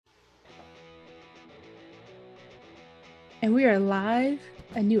And we are live,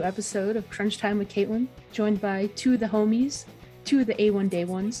 a new episode of Crunch Time with Caitlin, joined by two of the homies, two of the A1 Day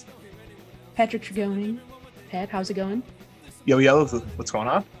ones, Patrick Tregoning. Pat, how's it going? Yo, yo, what's going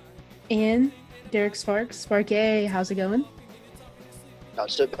on? And Derek Sparks. Spark A, how's it going?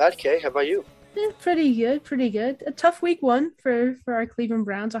 Not so bad, Kay. How about you? Pretty good, pretty good. A tough week one for our Cleveland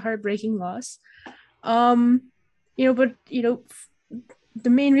Browns, a heartbreaking loss. Um, but the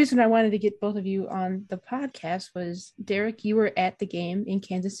main reason I wanted to get both of you on the podcast was Derek, you were at the game in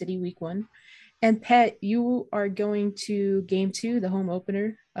Kansas City week one. And Pat, you are going to game two, the home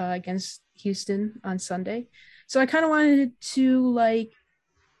opener against Houston on Sunday. So I kind of wanted to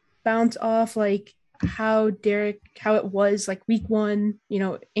bounce off how it was like week one,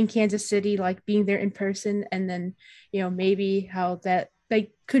 in Kansas City, like being there in person, and then, maybe how that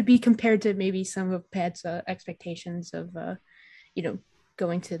like could be compared to maybe some of Pat's expectations of, you know,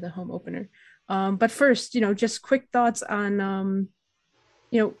 going to the home opener. But first, just quick thoughts on,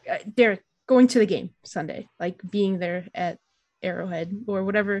 Derek going to the game Sunday, like being there at Arrowhead or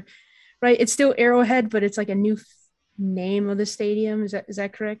whatever, right? It's still Arrowhead, but it's like a new name of the stadium. Is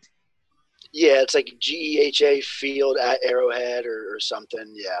that correct? Yeah, it's like GEHA Field at Arrowhead or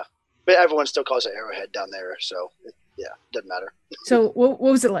something. Yeah, but everyone still calls it Arrowhead down there. So yeah, doesn't matter. So what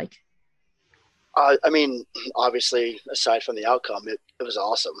was it like? I mean, obviously, aside from the outcome, it was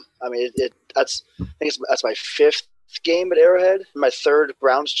awesome. I mean, that's my fifth game at Arrowhead, my third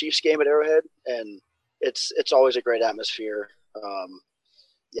Browns Chiefs game at Arrowhead, and it's always a great atmosphere.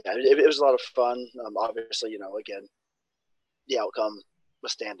 Yeah, it was a lot of fun. Obviously, again, the outcome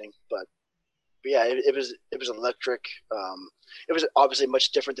was standing, but yeah, it was electric. It was obviously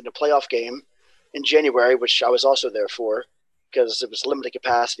much different than the playoff game in January, which I was also there for because it was limited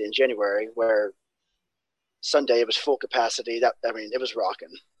capacity in January. Where Sunday it was full capacity. It was rocking.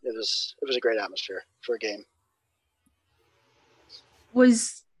 It was a great atmosphere for a game.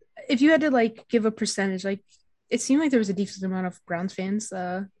 Was If you had to like give a percentage, like it seemed like there was a decent amount of Browns fans,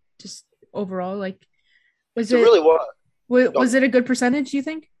 just overall. Like, was It it really was. was it a good percentage? Do you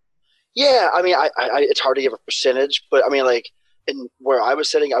think? Yeah, I mean, it's hard to give a percentage, but I mean, like in where I was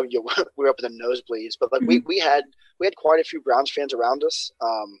sitting, we were up in the nosebleeds, but like Mhm. we had quite a few Browns fans around us,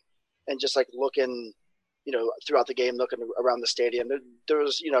 and just like looking, throughout the game, looking around the stadium. There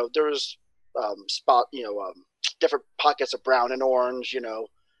was spot, different pockets of brown and orange,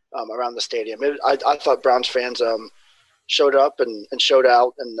 around the stadium. I thought Browns fans showed up and showed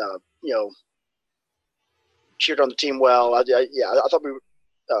out and cheered on the team well. Yeah, I thought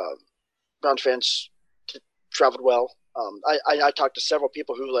Browns fans traveled well. I talked to several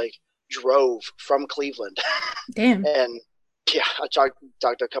people who like drove from Cleveland, Damn. and yeah, I talked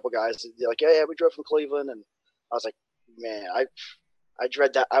to a couple guys. They're like, yeah, we drove from Cleveland, and I was like, man, I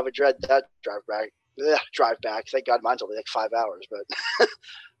dread that. I would dread that drive back. Ugh, drive back. Thank God mine's only like 5 hours, but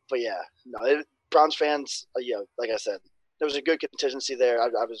but yeah, no, Browns fans. Like I said, there was a good contingency there.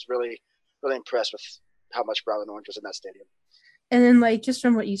 I was really impressed with how much brown and orange was in that stadium. And then like just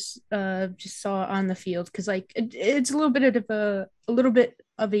from what you just saw on the field, because like it's a little bit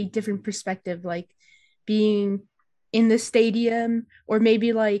of a different perspective, like being in the stadium, or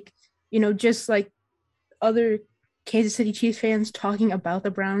maybe like just like other Kansas City Chiefs fans talking about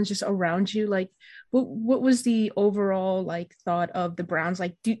the Browns just around you. Like, what was the overall like thought of the Browns?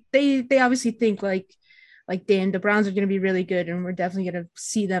 Like, do they obviously think like damn, the Browns are going to be really good, and we're definitely going to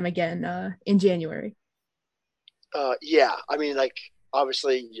see them again in January. Yeah, I mean, like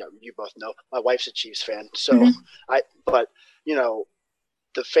obviously, you both know my wife's a Chiefs fan, so Mm-hmm. but you know,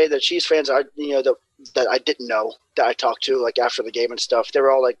 the Chiefs fans that I didn't know that I talked to like after the game and stuff, they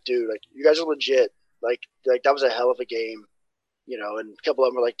were all like, dude, like you guys are legit, like that was a hell of a game, and a couple of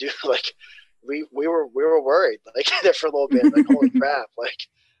them were like, dude, like we were worried like there for a little bit, like holy crap, like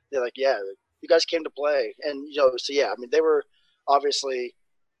they're like, yeah, you guys came to play, and so yeah, I mean they were obviously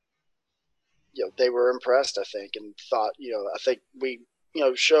they were impressed, I think, and thought, I think we,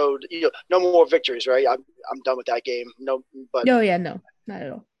 showed, no more victories, right? I'm done with that game. No, but No, yeah, no, not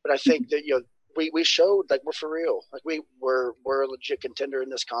at all. I think that we showed like we're for real, like we're a legit contender in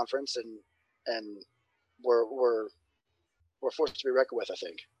this conference, and we're we're forced to be reckoned with, I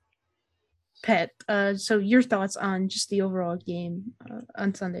think. Pat, so your thoughts on just the overall game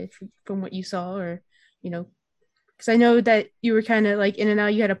on Sunday from what you saw, or because I know that you were kind of like in and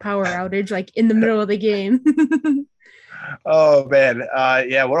out. You had a power outage like in the middle of the game. Oh man,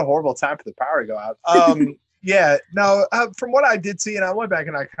 yeah, what a horrible time for the power to go out. Yeah, no, from what I did see, and I went back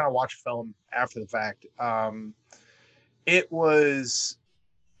and I kind of watched film after the fact. It was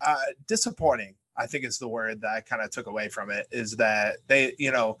disappointing. I think is the word that I kind of took away from it is that they,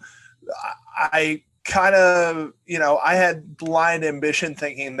 I kind of, I had blind ambition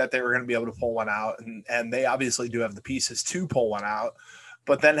thinking that they were going to be able to pull one out, and they obviously do have the pieces to pull one out.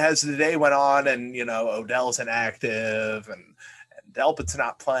 But then as the day went on and, Odell's inactive and Delpit's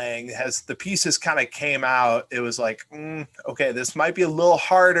not playing, as the pieces kind of came out, it was like, okay, this might be a little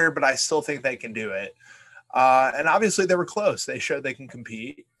harder, but I still think they can do it. And obviously they were close. They showed they can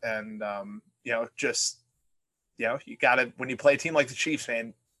compete. And, you got to, when you play a team like the Chiefs,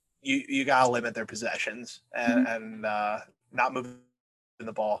 man, you got to limit their possessions, and not moving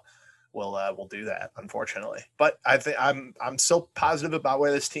the ball will do that, unfortunately. But I think I'm still positive about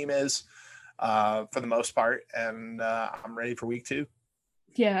where this team is for the most part, and I'm ready for week 2.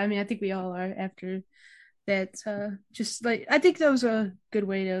 Yeah, I mean, I think we all are after that. Just like, I think that was a good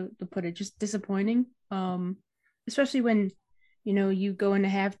way to put it. Just disappointing, especially when you go into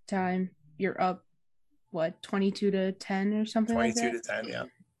halftime, you're up 22-10 or something like that. 22-10, yeah.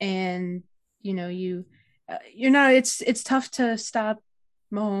 And you're not. It's tough to stop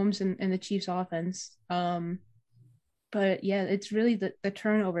Mahomes and the Chiefs offense. But yeah, it's really the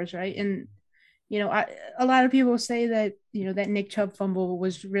turnovers, right? And a lot of people say that that Nick Chubb fumble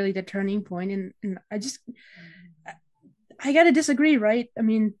was really the turning point, and I gotta disagree, right? I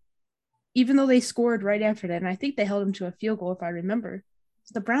mean, even though they scored right after that, and I think they held him to a field goal if I remember,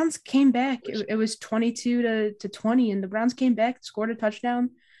 the Browns came back. It was 22-20, and the Browns came back, scored a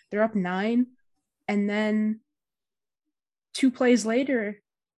touchdown. They're up 9, and then 2 plays later,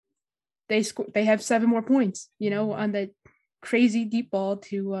 they have 7 more points, on that crazy deep ball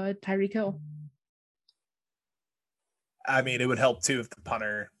to Tyreek Hill. I mean, it would help too if the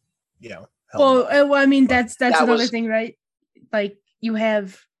punter, Well, I mean, that's another thing, right? Like you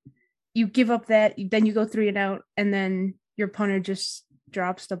give up that, then you go 3 and out, and then your punter just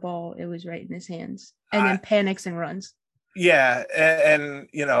drops the ball. It was right in his hands, and then panics and runs. Yeah, and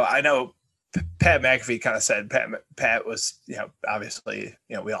I know Pat McAfee kind of said Pat was, obviously,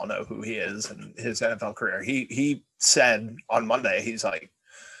 we all know who he is and his NFL career. He said on Monday, he's like,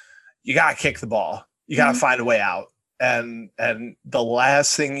 you got to kick the ball. You got to find a way out. And the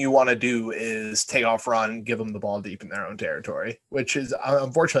last thing you want to do is take off, run, give them the ball deep in their own territory, which is,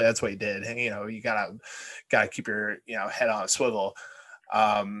 unfortunately, that's what he did. And, you gotta keep your, head on a swivel.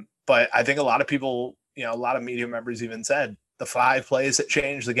 But I think a lot of people, a lot of media members even said the 5 plays that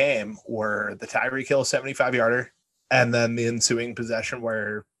changed the game were the Tyreek Hill 75-yarder and then the ensuing possession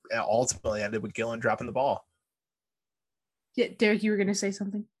where it ultimately ended with Gillen dropping the ball. Yeah, Derek, you were going to say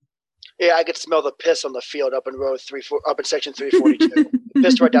something? Yeah, I could smell the piss on the field up in section 342.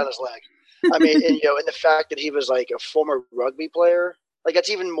 Pissed right down his leg. I mean, and the fact that he was like a former rugby player, like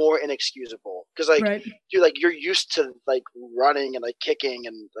that's even more inexcusable. Because right. You're used to like running and like kicking,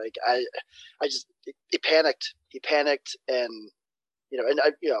 and like he panicked. He panicked, and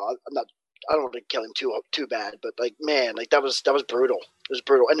I don't want to kill him too bad, but like, man, like that was brutal. It was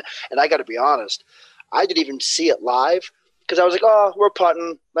brutal, and I got to be honest, I didn't even see it live. Because I was like, oh, we're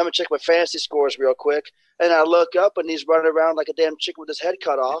punting. Let me check my fantasy scores real quick. And I look up, and he's running around like a damn chicken with his head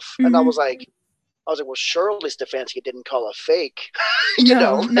cut off. Mm-hmm. And I was like, well, surely Stefanski didn't call a fake.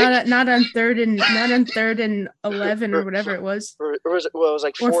 Not on third and 11 or whatever it was. Or was it? Well, it was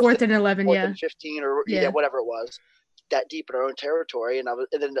like fourth and 11, fourth and 15, or whatever it was. That deep in our own territory, and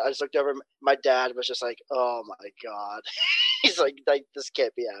then I just looked over. My dad was just like, "Oh my god," he's like, "This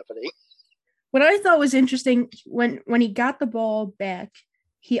can't be happening." What I thought was interesting, when he got the ball back,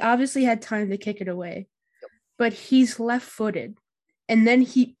 he obviously had time to kick it away, but he's left-footed, and then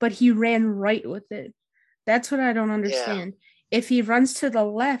he ran right with it. That's what I don't understand. Yeah. If he runs to the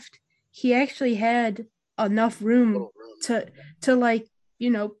left, he actually had enough room to like,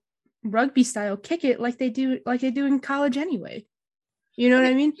 rugby style kick it like they do in college anyway. You know what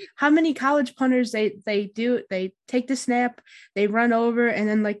I mean? How many college punters they take the snap, they run over, and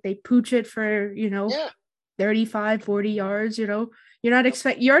then like they pooch it for 35, 40 yards. You're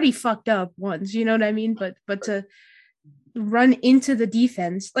not you already fucked up once. You know what I mean? But to run into the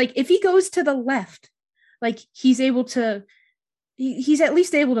defense, like if he goes to the left, like he's at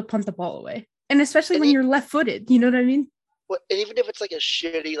least able to punt the ball away, and especially when you're left-footed. You know what I mean? Well, and even if it's like a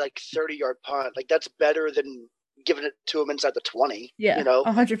shitty 30-yard punt, like that's better than giving it to him inside the 20. Yeah,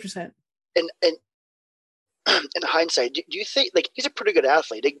 100%. And in hindsight, do you think he's a pretty good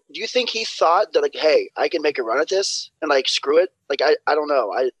athlete? Do you think he thought that hey, I can make a run at this and screw it? I don't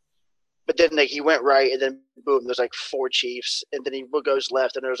know. But then he went right, and then boom, there's 4 Chiefs, and then he goes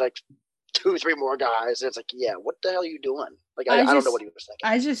left, and there's 2-3 more guys, and it's what the hell are you doing? I don't know what he was thinking.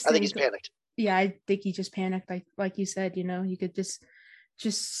 I think he's panicked. Yeah, I think he just panicked. Like you said, you could just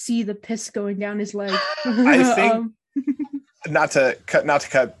see the piss going down his leg. I think not to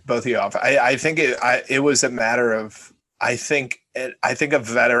cut both of you off. I think it was a matter of I think a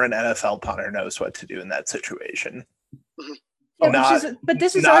veteran NFL punter knows what to do in that situation. Yeah, but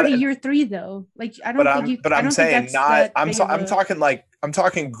this is already year 3 though. Like I don't think you. But I'm saying not. I'm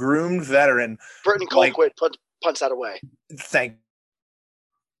talking groomed veteran. Britton Colquitt punts that away. Thank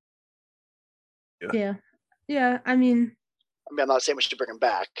you. Yeah. I mean, I'm not saying we should bring him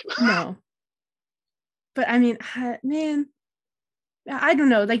back. No. But I mean, man, I don't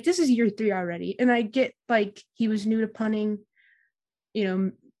know. Like this is year 3 already, and I get like he was new to punting,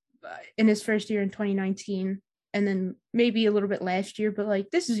 in his first year in 2019. And then maybe a little bit last year, but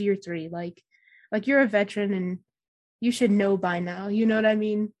like this is year 3. Like you're a veteran and you should know by now. You know what I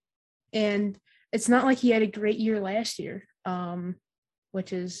mean? And it's not like he had a great year last year,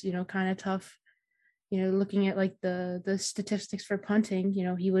 which is kind of tough. Looking at like the statistics for punting,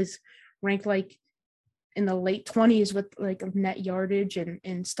 he was ranked like in the late 20s with like net yardage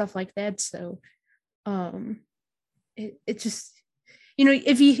and stuff like that. So, it just.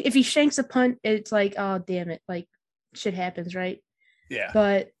 If he shanks a punt, it's like, oh, damn it. Like, shit happens, right? Yeah.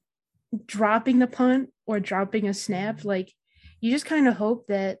 But dropping the punt or dropping a snap, like, you just kind of hope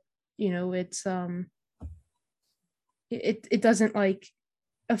that, it's, it doesn't, like,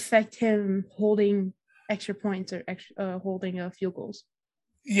 affect him holding extra points or holding field goals.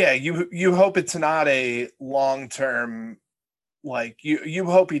 Yeah, you hope it's not a long-term, like, you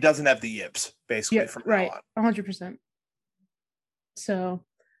hope he doesn't have the yips, basically, from now on. 100%. So,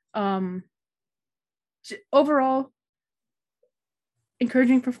 overall,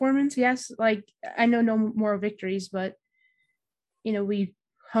 encouraging performance. Yes, like I know no more victories, but we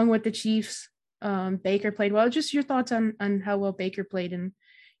hung with the Chiefs. Baker played well. Just your thoughts on how well Baker played and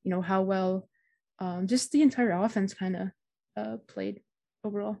how well just the entire offense kind of played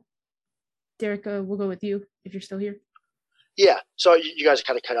overall. Derek, we'll go with you if you're still here. Yeah. So you guys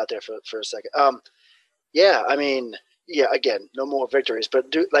kind of cut out there for a second. Yeah. I mean. Yeah, again, no more victories,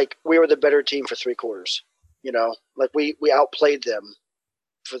 but we were the better team for 3 quarters. Like we outplayed them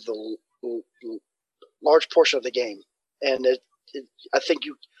for the large portion of the game, and I think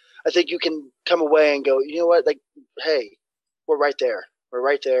you can come away and go, you know what, like, hey, we're right there.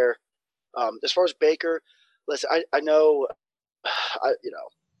 As far as Baker, listen, I know,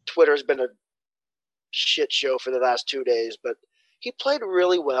 Twitter's been a shit show for the last 2 days, but he played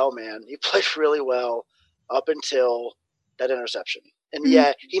really well, man. He played really well up until that interception. And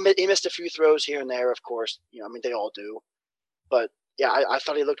yeah, he missed a few throws here and there, of course. They all do. But yeah, I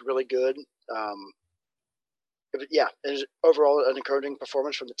thought he looked really good. Yeah, it was overall an encouraging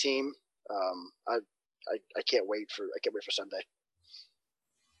performance from the team. I can't wait for Sunday.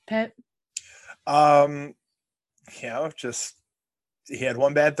 Pat? Just he had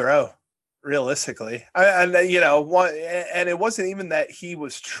one bad throw. Realistically, and it wasn't even that he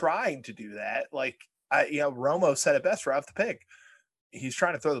was trying to do that. Like, Romo said it best right off the pick. He's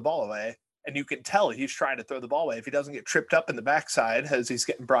trying to throw the ball away, and you can tell he's trying to throw the ball away. If he doesn't get tripped up in the backside as he's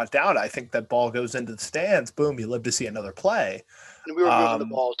getting brought down, I think that ball goes into the stands. Boom, you live to see another play. And we were moving the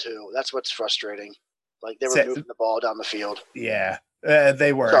ball too. That's what's frustrating. Like they were moving the ball down the field. Yeah,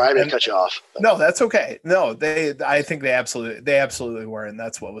 they were. Sorry, I didn't cut you off. No, that's okay. No, I think they absolutely were, and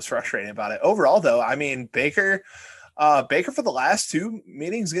that's what was frustrating about it. Overall, though, I mean, Baker for the last 2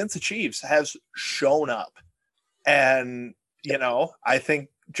 meetings against the Chiefs has shown up, and I think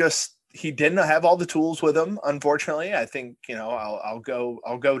just he didn't have all the tools with him. Unfortunately, I think I'll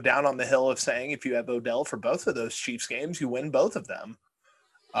go down on the hill of saying if you have Odell for both of those Chiefs games, you win both of them.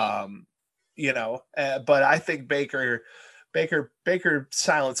 But I think Baker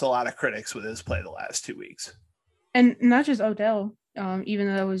silenced a lot of critics with his play the last 2 weeks, and not just Odell. Even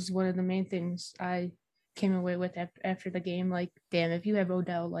though that was one of the main things I came away with after the game. Like, damn, if you have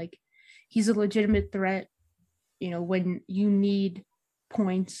Odell, like, he's a legitimate threat, when you need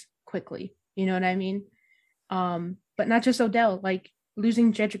points quickly, you know what I mean? But not just Odell, like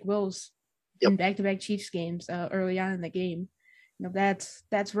losing Jedrick Wills in back-to-back Chiefs games early on in the game,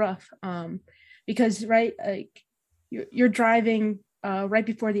 that's rough. Because right, like you're driving right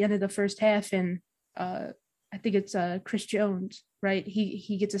before the end of the first half, and I think it's Chris Jones, right?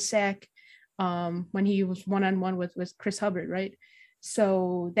 He gets a sack when he was one-on-one with Chris Hubbard, right?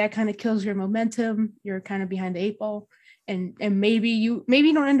 So that kind of kills your momentum. You're kind of behind the 8 ball, and maybe you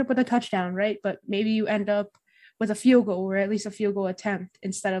don't end up with a touchdown, right? But maybe you end up with a field goal, or at least a field goal attempt,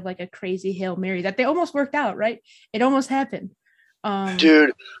 instead of like a crazy Hail Mary that they almost worked out, right? It almost happened.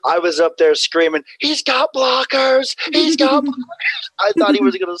 Dude, I was up there screaming, he's got blockers! He's got blockers! I thought he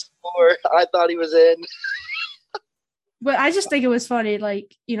was going to score. I thought he was in. But I just think it was funny,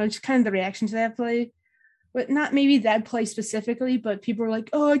 like, just kind of the reaction to that play. but not maybe that play specifically, but people are like,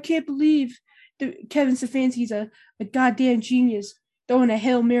 oh, I can't believe Kevin Stefanski's a goddamn genius throwing a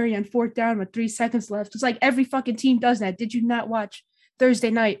Hail Mary on 4th down with 3 seconds left. It's like every fucking team does that. Did you not watch Thursday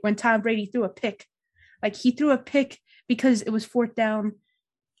night when Tom Brady threw a pick? Like he threw a pick because it was 4th down.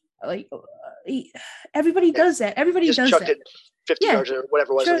 Like everybody does that. Everybody just does chucked that. it 50 yards or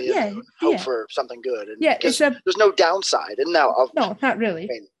whatever it was. Hope for something good. And except there's no downside. And now, no, not really. I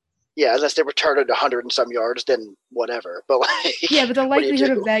mean, yeah, unless they returned it 100 and some yards, then whatever. But but the likelihood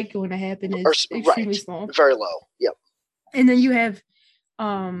of that going to happen is extremely small. Very low. Yep. And then you have,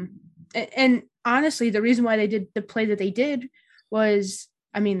 and honestly, the reason why they did the play that they did was,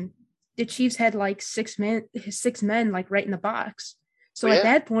 I mean, the Chiefs had like 6 men like right in the box. So at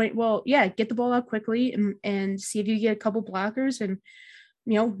that point, get the ball out quickly and see if you get a couple blockers and,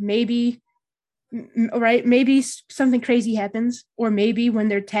 maybe something crazy happens, or maybe when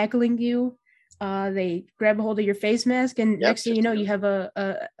they're tackling you, they grab a hold of your face mask and next thing you know, you have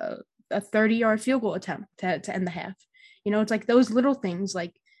a 30-yard field goal attempt to end the half. It's like those little things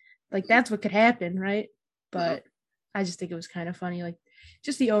like that's what could happen. Right. But I just think it was kind of funny, like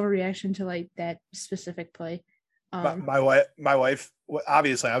just the overreaction to like that specific play. My wife,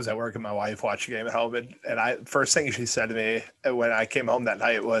 obviously I was at work and my wife watched the game at home, and first thing she said to me when I came home that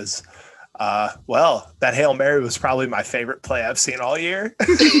night was, well, that Hail Mary was probably my favorite play I've seen all year.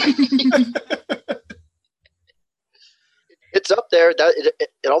 It's up there.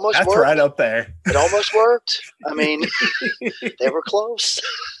 It almost That's worked. Right up there. It almost worked. I mean, they were close.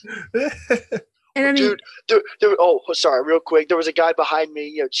 And I mean, dude. Oh, sorry, real quick. There was a guy behind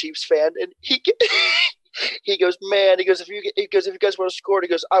me, Chiefs fan, and he goes, man. He goes, if you guys want to score, he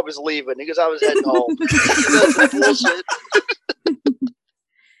goes, I was leaving. He goes, I was heading home. Bullshit.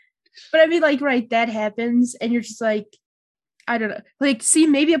 But I mean, like, right, that happens, and you're just like, I don't know. Like, see,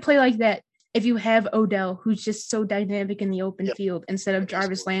 maybe a play like that, if you have Odell, who's just so dynamic in the open field, instead of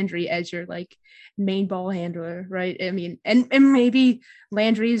Jarvis Landry as your, like, main ball handler, right? I mean, and maybe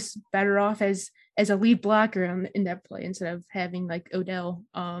Landry's better off as a lead blocker in that play instead of having, like, Odell.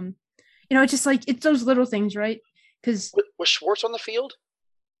 It's just, like, it's those little things, right? Because was Schwartz on the field?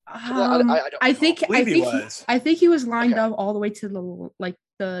 I think he was lined up all the way to the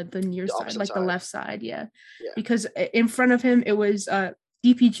near side, like the left side, because in front of him it was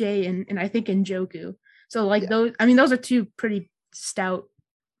DPJ and I think Njoku. So like those are two pretty stout,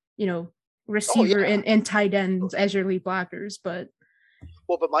 receiver and tight ends as your lead blockers. But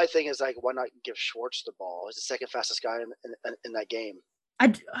my thing is, like, why not give Schwartz the ball? He's the second fastest guy in that game.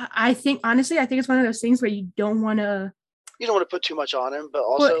 I think honestly, it's one of those things where you don't want to put too much on him, but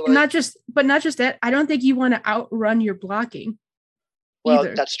also not just that. I don't think you want to outrun your blocking. Well,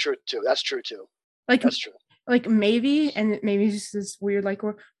 either. That's true too. That's true. Like maybe it's this weird, like,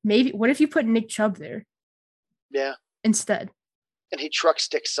 or maybe what if you put Nick Chubb there? Yeah. Instead. And he truck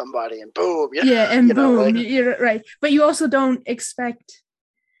sticks somebody and boom. Boom. You're right. But you also don't expect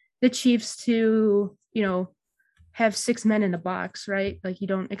the Chiefs to, have 6 men in the box, right? Like you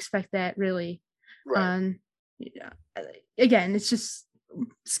don't expect that really. Right. Again, it's just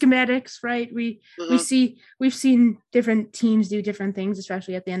schematics, right? We've seen different teams do different things,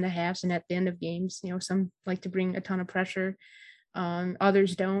 especially at the end of halves and at the end of games. Some like to bring a ton of pressure,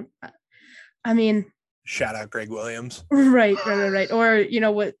 others don't. I mean, shout out Greg Williams. Right. Or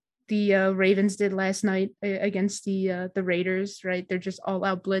what the Ravens did last night against the Raiders, right? They're just all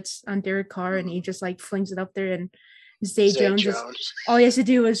out blitz on Derek Carr, and he just like flings it up there, and Zay Jones. All he has to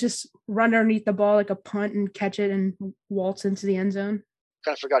do is just run underneath the ball like a punt and catch it and waltz into the end zone.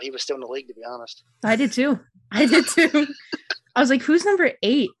 Kind of forgot he was still in the league, to be honest. I did too. I was like, who's number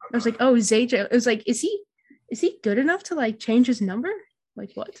 8? I was like, oh, Zay Jones. I was like, is he good enough to like change his number?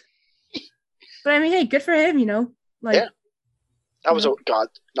 Like what? But I mean, hey, good for him, Like, yeah. That was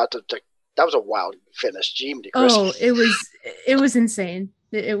that was a wild finish. Jiminy Christmas. Oh, it was insane.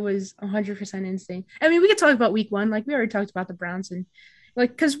 It was 100% insane. I mean, we could talk about week 1. Like we already talked about the Browns, and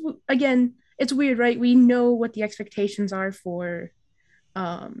like, because again, it's weird, right? We know what the expectations are for,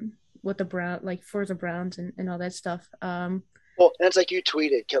 what the Browns and all that stuff. Well, and it's like you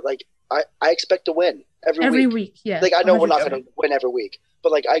tweeted, like I expect to win every week. Yeah. Like I know 100%. We're not going to win every week,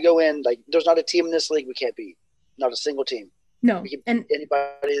 but like I go in, like there's not a team in this league we can't beat. Not a single team. No, and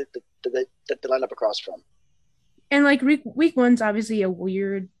anybody that they line up across from. And like week 1's obviously a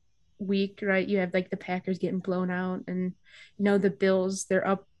weird week, right? You have like the Packers getting blown out, and the Bills, they're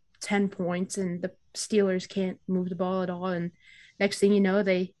up 10 points, and the Steelers can't move the ball at all. And next thing you know,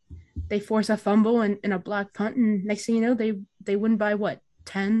 they force a fumble and a block punt, and next thing you know, they win by what,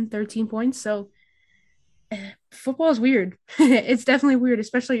 10, 13 points. So football is weird. It's definitely weird,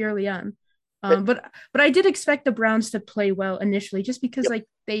 especially early on. But I did expect the Browns to play well initially, just because Yep. like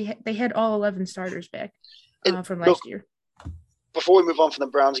they had all 11 starters back And from last year. Before we move on from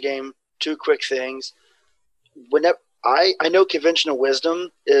the Browns game, two quick things. Whenever I know conventional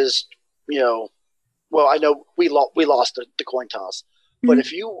wisdom is, well, I know we lost the coin toss, but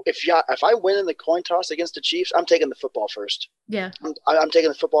Mhm. if I win in the coin toss against the Chiefs, I'm taking the football first. Yeah. I'm taking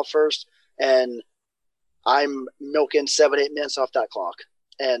the football first, and I'm milking 7-8 minutes off that clock,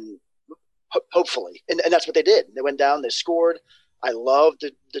 and hopefully, and that's what they did. They went down, they scored. I love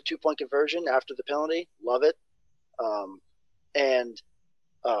the 2-point conversion after the penalty. Love it. And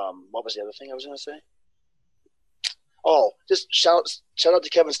what was the other thing I was going to say? Oh, just shout out to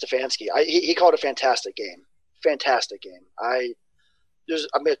Kevin Stefanski. He called a fantastic game. Fantastic game. There's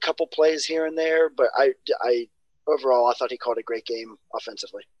a couple plays here and there, but I overall I thought he called a great game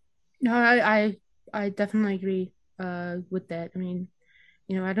offensively. No, I definitely agree with that. I mean,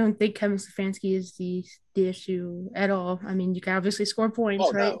 I don't think Kevin Stefanski is the issue at all. I mean, you can obviously score points,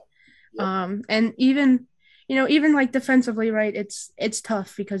 Oh right? no. Yep. And even like defensively, right? It's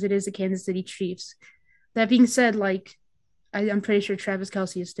tough because it is the Kansas City Chiefs. That being said, like I'm pretty sure Travis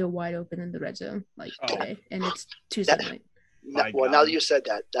Kelce is still wide open in the red zone, like today, and it's Tuesday night. Now that you said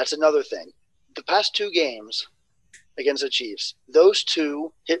that, that's another thing. The past two games against the Chiefs, those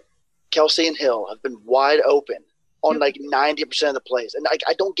two hit Kelce and Hill have been wide open on like 90% of the plays, and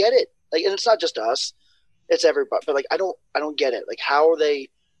I don't get it. Like, and it's not just us; it's everybody. But like, I don't get it. Like, how are they?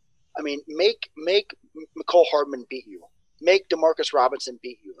 I mean, make McCole Hardman beat you. Make Demarcus Robinson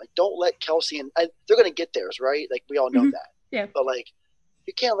beat you. Like, don't let Kelce and they're going to get theirs, right? Like, we all know that. Yeah. But like,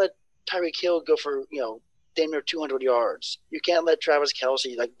 you can't let Tyreek Hill go for damn near 200 yards. You can't let Travis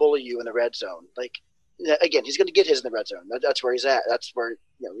Kelce like bully you in the red zone. Like, again, he's going to get his in the red zone. That's where he's at. That's where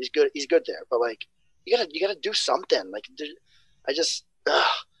he's good. He's good there. But like, you gotta do something. Like, I just.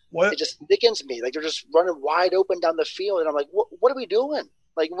 It just thickens me. Like, they're just running wide open down the field, and I'm like, what are we doing?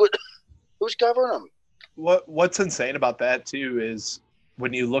 Like, who's covering them? What's insane about that too is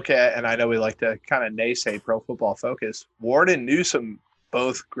when you look at, and I know we like to kind of naysay Pro Football Focus, Ward and Newsome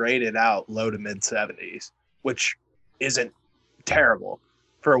both graded out low to mid 70s, which isn't terrible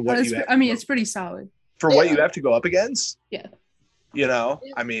for what you have. I mean, it's pretty solid for what you have to go up against. Yeah.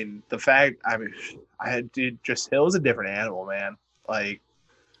 I mean, just Hill's a different animal, man. Like,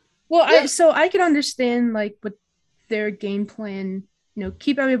 well, I can understand like with their game plan,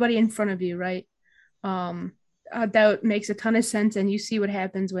 keep everybody in front of you, right? That makes a ton of sense, and you see what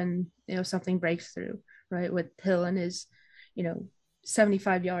happens when something breaks through, right? With Hill and his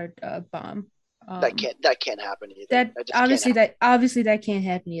 75-yard bomb. That can't happen either. That obviously that can't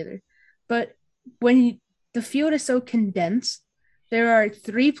happen either. But when the field is so condensed, there are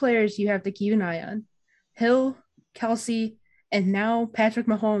 3 players you have to keep an eye on: Hill, Kelce, and now Patrick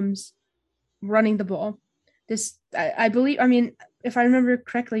Mahomes running the ball. I believe. I mean, if I remember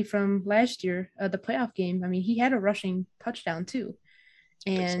correctly from last year, the playoff game, I mean, he had a rushing touchdown too.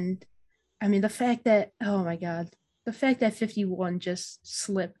 And I mean, the fact that 51 just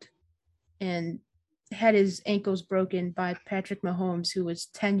slipped and had his ankles broken by Patrick Mahomes, who was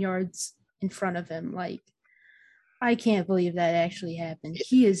 10 yards in front of him, like, I can't believe that actually happened.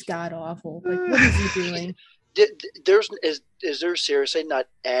 He is god awful. Like, what is he doing? Is there seriously not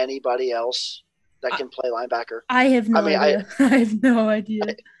anybody else that can play linebacker? I have no idea. I have no idea.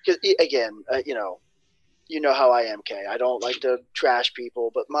 Because again, you know how I am, Kay. I don't like to trash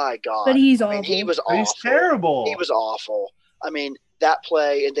people, but my God, but he's awful. I mean, he was awful. He's terrible. He was awful. I mean, that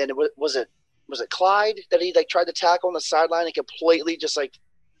play, and then was it Clyde that he like tried to tackle on the sideline and completely just like.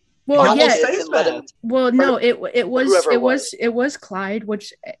 Well, yeah. Well, no, it was Clyde,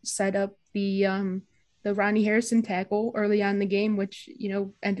 which set up the Ronnie Harrison tackle early on in the game, which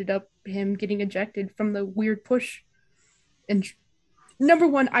ended up him getting ejected from the weird push. And number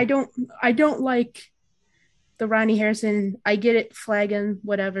one, I don't like the Ronnie Harrison. I get it, flagging,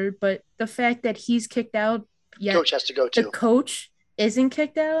 whatever, but the fact that he's kicked out, coach has to go too. The coach isn't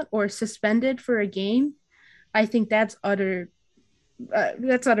kicked out or suspended for a game, I think that's utter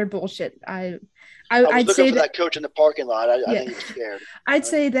bullshit. I'd say that coach in the parking lot. I think he was scared. I'd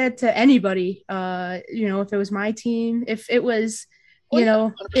say that to anybody. If it was my team, if it was,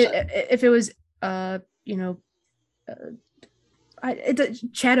 if it was,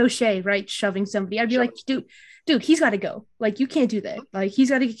 Chad O'Shea, right, shoving somebody, I'd be like, dude, he's got to go. Like, you can't do that. Like, he's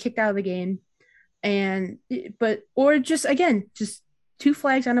got to get kicked out of the game. Or just 2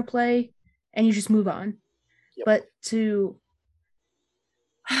 flags on a play, and you just move on. Yep. But to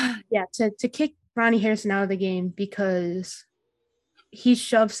kick Ronnie Harrison out of the game because he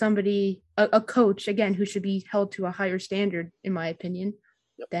shoved somebody, a coach, again, who should be held to a higher standard, in my opinion,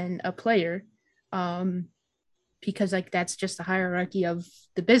 than a player. because like that's just the hierarchy of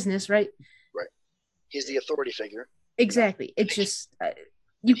the business, right? Right. He's the authority figure. Exactly. It's just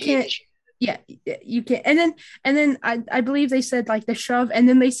you can't. Yeah, you can't. And then I believe they said like the shove, and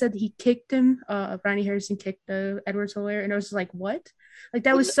then they said he kicked him. Ronnie Harrison kicked Edwards Helaire, and I was like, what? Like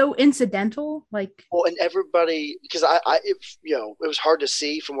that was so incidental. Like, well, and everybody, because it was hard to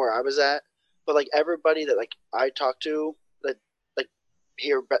see from where I was at, but like everybody that like I talked to that like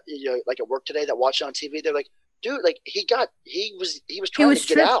here, like at work today that watched it on TV, they're like, dude, like he was trying to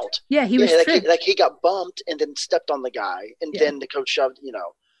get out. Yeah, he was tripped. Like he got bumped and then stepped on the guy, and then the coach shoved.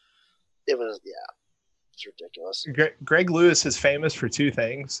 It was it's ridiculous. Greg Lewis is famous for two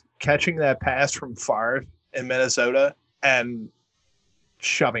things: catching that pass from Favre in Minnesota and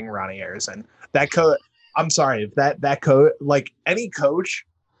shoving Ronnie Harrison. That coach, I'm sorry, if that coach, like any coach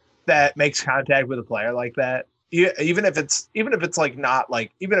that makes contact with a player like that, even if it's like not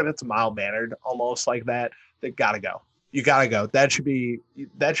like, even if it's mild mannered, almost like that, they gotta go. You gotta go. That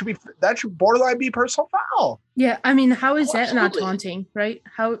should borderline be personal foul. Yeah, I mean, how is that not taunting, right?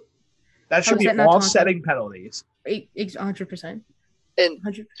 That should be offsetting penalties. 100%.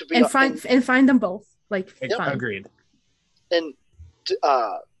 And find them both. Like, agreed. And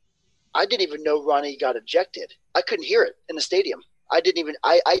I didn't even know Ronnie got ejected. I couldn't hear it in the stadium. I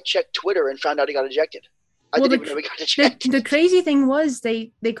checked Twitter and found out he got ejected. I didn't even know he got ejected. The crazy thing was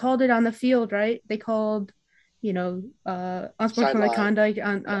they called it on the field, right? They called, unsportsmanlike conduct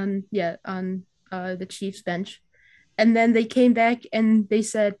on the Chiefs bench. And then they came back and they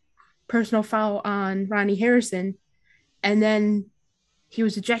said personal foul on Ronnie Harrison. And then he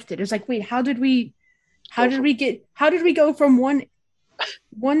was ejected. It was like, wait, how did we go from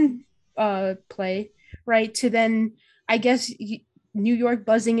one play, right, to then I guess New York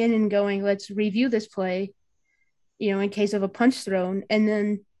buzzing in and going, let's review this play, in case of a punch thrown, and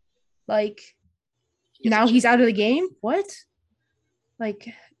then like now he's out of the game. What?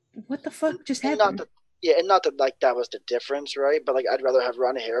 Like, what the fuck just happened? And not that like that was the difference, right? But like I'd rather have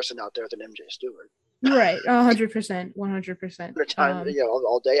Ronnie Harrison out there than MJ Stewart. Right, 100%, 100%.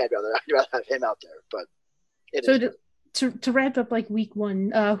 All day I'd rather have him out there. But to wrap up like week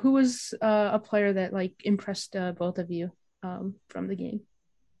one, who was a player that like impressed both of you from the game?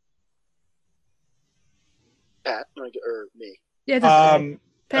 Pat or me? Yeah, Pat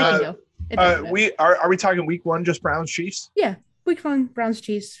can go. Are we talking week one just Browns Chiefs? Yeah, week one Browns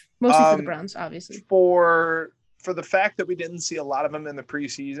Chiefs, mostly for the Browns, obviously. For the fact that we didn't see a lot of them in the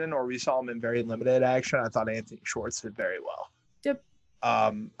preseason, or we saw them in very limited action, I thought Anthony Schwartz did very well. Yep.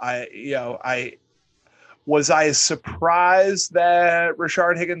 Was I surprised that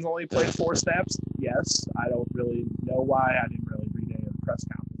Rashard Higgins only played 4 snaps? Yes. I don't really know why. I didn't really read any of the press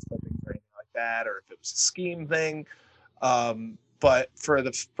conference clippings or anything like that, or if it was a scheme thing. But for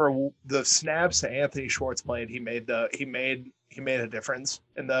the snaps that Anthony Schwartz played, he made a difference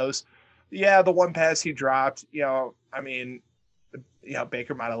in those. Yeah, the one pass he dropped, Baker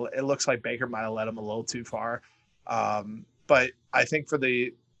it looks like Baker might have led him a little too far. But I think for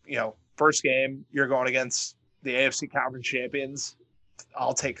the, first game, you're going against the AFC Conference champions.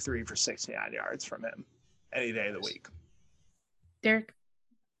 I'll take 3 for 69 yards from him any day of the week. Derek?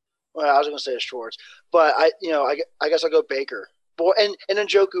 Well, I was going to say Schwartz, but I guess I'll go Baker. Boy, and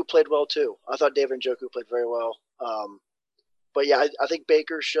Njoku played well too. I thought David Njoku played very well. But yeah, I think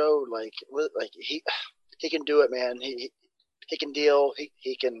Baker showed like he can do it, man. He can deal.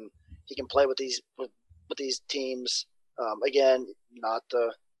 He can play with these teams. Again, not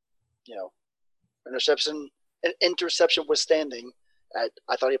the interception withstanding.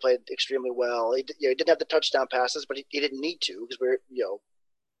 I thought he played extremely well. He didn't have the touchdown passes, but he didn't need to because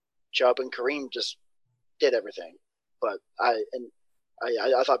Chubb and Kareem just did everything. But I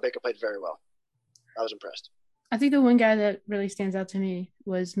thought Baker played very well. I was impressed. I think the one guy that really stands out to me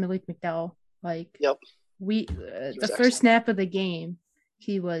was Malik McDowell. Like, yep. The first snap of the game,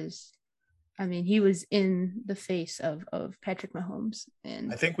 he was in the face of Patrick Mahomes.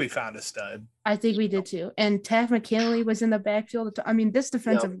 And I think we found a stud. I think we did too. And Taft McKinley was in the backfield. I mean, this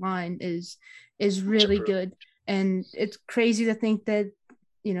defensive line is really good. And it's crazy to think that,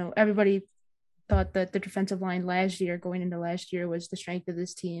 everybody thought that the defensive line going into last year was the strength of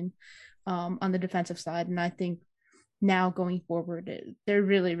this team on the defensive side. And I think now going forward, they're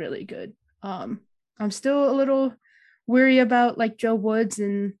really, really good. I'm still a little weary about like Joe Woods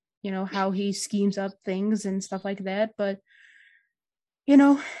and, how he schemes up things and stuff like that. But,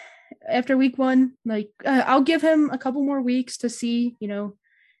 after week one, like I'll give him a couple more weeks to see,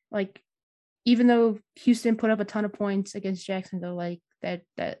 like even though Houston put up a ton of points against Jacksonville, like that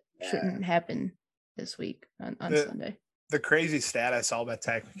shouldn't happen this week on Sunday. The crazy stat I saw about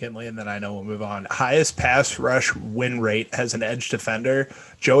Takk McKinley, and then I know we'll move on. Highest pass rush win rate has an edge defender.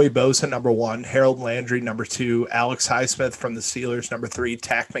 Joey Bosa, number 1. Harold Landry, number 2. Alex Highsmith from the Steelers, number 3.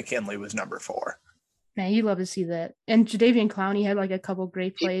 Takk McKinley was number 4. Man, you love to see that. And Jadeveon Clowney had like a couple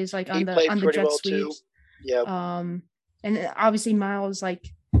great plays, like on the jet well sweeps. Yeah. And obviously Miles, like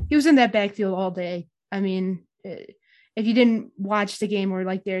he was in that backfield all day. I mean, if you didn't watch the game, or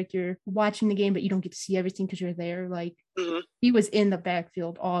like Derek, you're watching the game, but you don't get to see everything because you're there. Like he was in the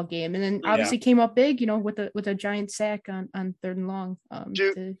backfield all game, and then obviously came up big, with a giant sack on 3rd and long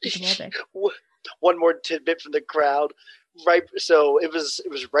to get the ball back. One more tidbit from the crowd, right? So it was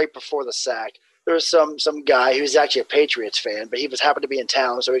right before the sack. There was some guy who was actually a Patriots fan, but he happened to be in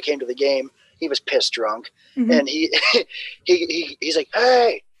town, so he came to the game. He was pissed drunk, and he's like,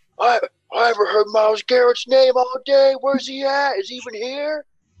 "Hey, I haven't heard Myles Garrett's name all day. Where's he at? Is he even here?"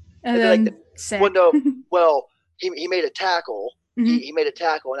 And then he made a tackle. He made a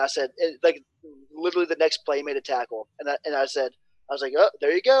tackle, and I said, literally the next play, he made a tackle, and I was like, "Oh,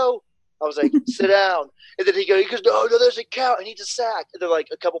 there you go." I was like, "Sit down." And then he goes, no, there's a count. I need a sack. And then like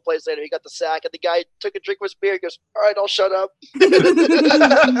a couple plays later, he got the sack, and the guy took a drink of his beer. He goes, "All right, I'll shut up." He's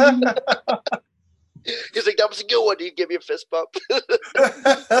like, "That was a good one." He gave me a fist bump.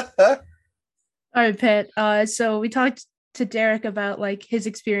 All right, Pat. So we talked to Derek about like his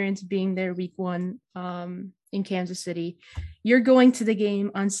experience being there week 1 in Kansas City. You're going to the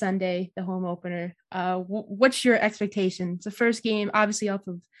game on Sunday, the home opener. What's your expectations? The first game, obviously off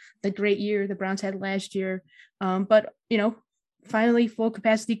of the great year the Browns had last year. But, finally full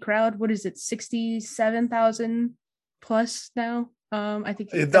capacity crowd. What is it? 67,000 plus now? I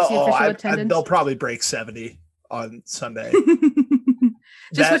think that's the official attendance. They'll probably break 70 on Sunday.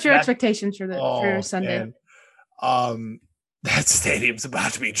 What's your expectations for Sunday? Man. That stadium's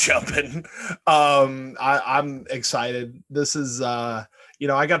about to be jumping. I'm excited. This is I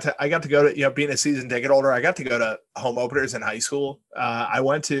got to go to, being a season ticket holder, I got to go to home openers in high school. I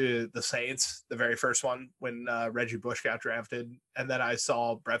went to the Saints, the very first one when Reggie Bush got drafted, and then I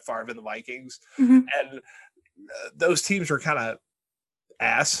saw Brett Favre in the Vikings, and those teams were kind of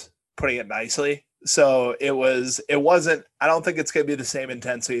ass, putting it nicely. So it wasn't, I don't think it's going to be the same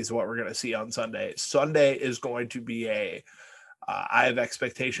intensity as what we're going to see on Sunday. Sunday is going to be I have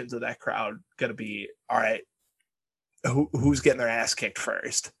expectations of that crowd going to be, all right, who's getting their ass kicked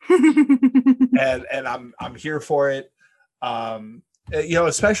first? and I'm here for it.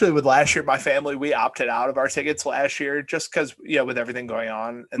 Especially with last year, my family, we opted out of our tickets last year just because, with everything going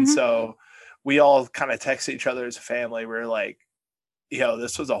on. And so we all kind of text each other as a family. We're like,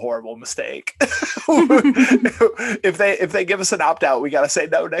 this was a horrible mistake. If they give us an opt out, we got to say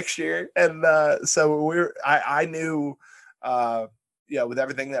no next year. And so I knew, with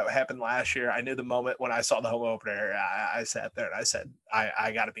everything that happened last year, I knew the moment when I saw the home opener, I sat there and I said,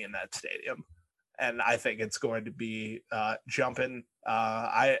 I got to be in that stadium. And I think it's going to be jumping.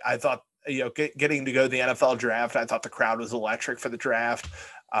 I thought, getting to go to the NFL draft, I thought the crowd was electric for the draft.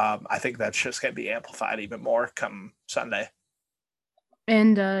 I think that's just going to be amplified even more come Sunday.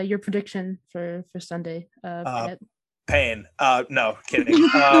 And your prediction for Sunday, Pain. No, kidding.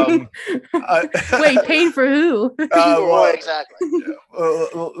 Wait, pain for who? Exactly.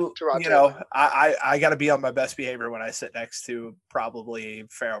 I got to be on my best behavior when I sit next to probably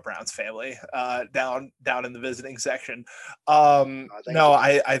Pharaoh Brown's family down in the visiting section.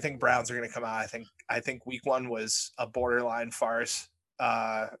 I think Browns are going to come out. I think week 1 was a borderline farce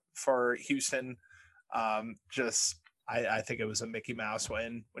for Houston. I think it was a Mickey Mouse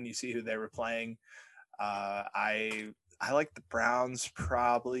win when you see who they were playing. I like the Browns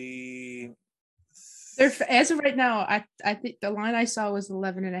probably. As of right now, I think the line I saw was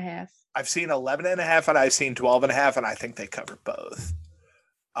 11.5. I've seen 11.5 and I've seen 12.5, and I think they cover both.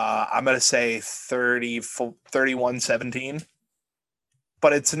 I'm going to say 31-17,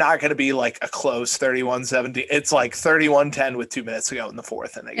 but it's not going to be like a close 31-17. It's like 31-10 with 2 minutes to go in the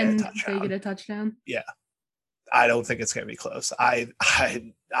fourth, and they get a touchdown. They get a touchdown? Yeah. I don't think it's going to be close. I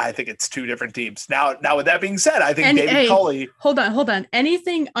think it's 2 different teams. Now with that being said, I think David Culley. Hold on.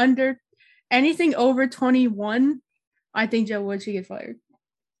 Anything over 21, I think Joe Wood should get fired.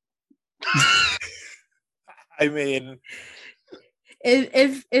 I mean,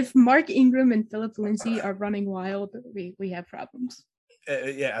 if Mark Ingram and Philip Lindsay are running wild, we have problems.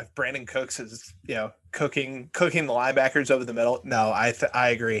 If Brandon Cooks is cooking the linebackers over the middle. No, I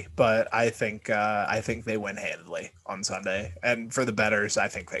agree, but I think they win handedly on Sunday, and for the bettors, I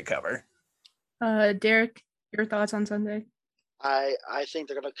think they cover. Derek, your thoughts on Sunday? I think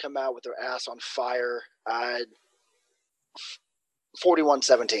they're going to come out with their ass on fire.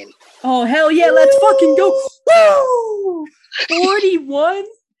 41-17. Oh, hell yeah. Let's fucking go. Woo! 41?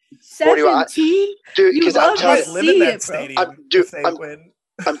 17? Dude, You because love I to might live in see that it, bro. stadium Dude, if they win.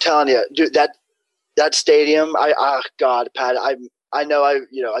 I'm telling you, dude, that stadium, God, Pat, I know I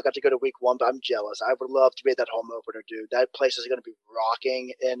got to go to week 1, but I'm jealous. I would love to be at that home opener, dude. That place is going to be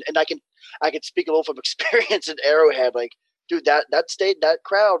rocking, and I can speak a little from experience in Arrowhead. Like, dude, that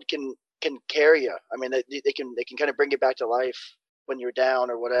crowd can carry you. I mean, they can kind of bring you back to life when you're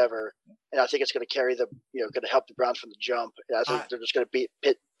down or whatever. And I think it's going to carry going to help the Browns from the jump. And I think they're just going to beat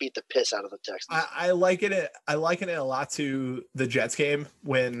the piss out of the Texans. I liken it a lot to the Jets game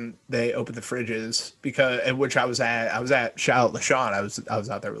when they opened the fridges I was at shout out LaShawn. I was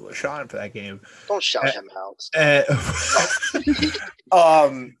out there with LaShawn for that game. Don't shout him out.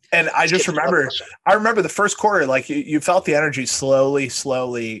 And I just remember the first quarter, like you felt the energy slowly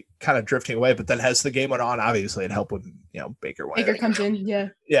kind of drifting away, but then as the game went on, obviously it helped when Baker went. Baker comes in, yeah.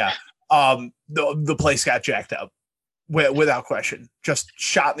 The place got jacked up without question. Just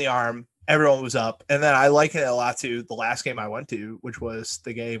shot in the arm. Everyone was up. And then I liken it a lot to the last game I went to, which was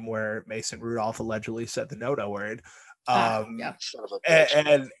the game where Mason Rudolph allegedly said the no word. Son of a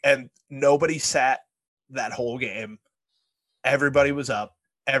bitch. And nobody sat that whole game. Everybody was up.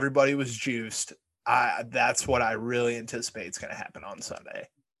 Everybody was juiced. That's what I really anticipate is going to happen on Sunday.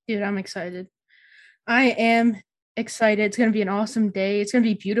 Dude, I'm excited. I am excited. It's going to be an awesome day. It's going to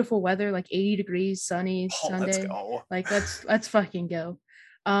be beautiful weather, like 80 degrees, sunny Sunday. Let's go. Like let's fucking go.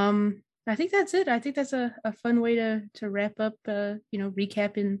 I think that's it. I think that's a fun way to wrap up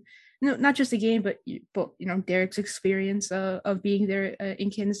recapping not just the game, but Derek's experience of being there in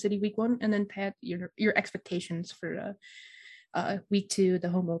Kansas City week 1, and then Pat, your expectations for week 2, the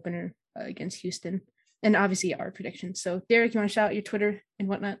home opener against Houston, and obviously our predictions. So Derek, you want to shout out your Twitter and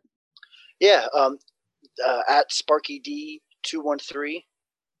whatnot? Yeah, at SparkyD213.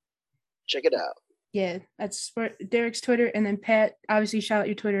 Check it out. Yeah, that's Derek's Twitter, and then Pat, obviously shout out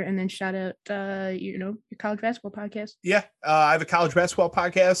your Twitter, and then shout out your college basketball podcast. Yeah, I have a college basketball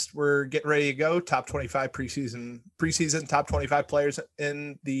podcast. We're getting ready to go. Top 25 preseason top 25 players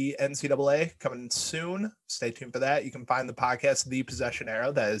in the NCAA coming soon. Stay tuned for that. You can find the podcast The Possession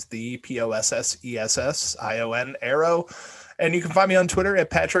Arrow. That is the POSSESSION Arrow, and you can find me on Twitter at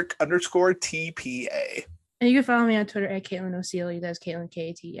Patrick_TPA. And you can follow me on Twitter at Caitlin O'Sealy. That's Caitlin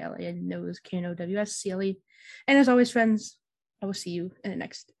KATLA. Knows KNOWSCLE. And as always, friends, I will see you in the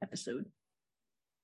next episode.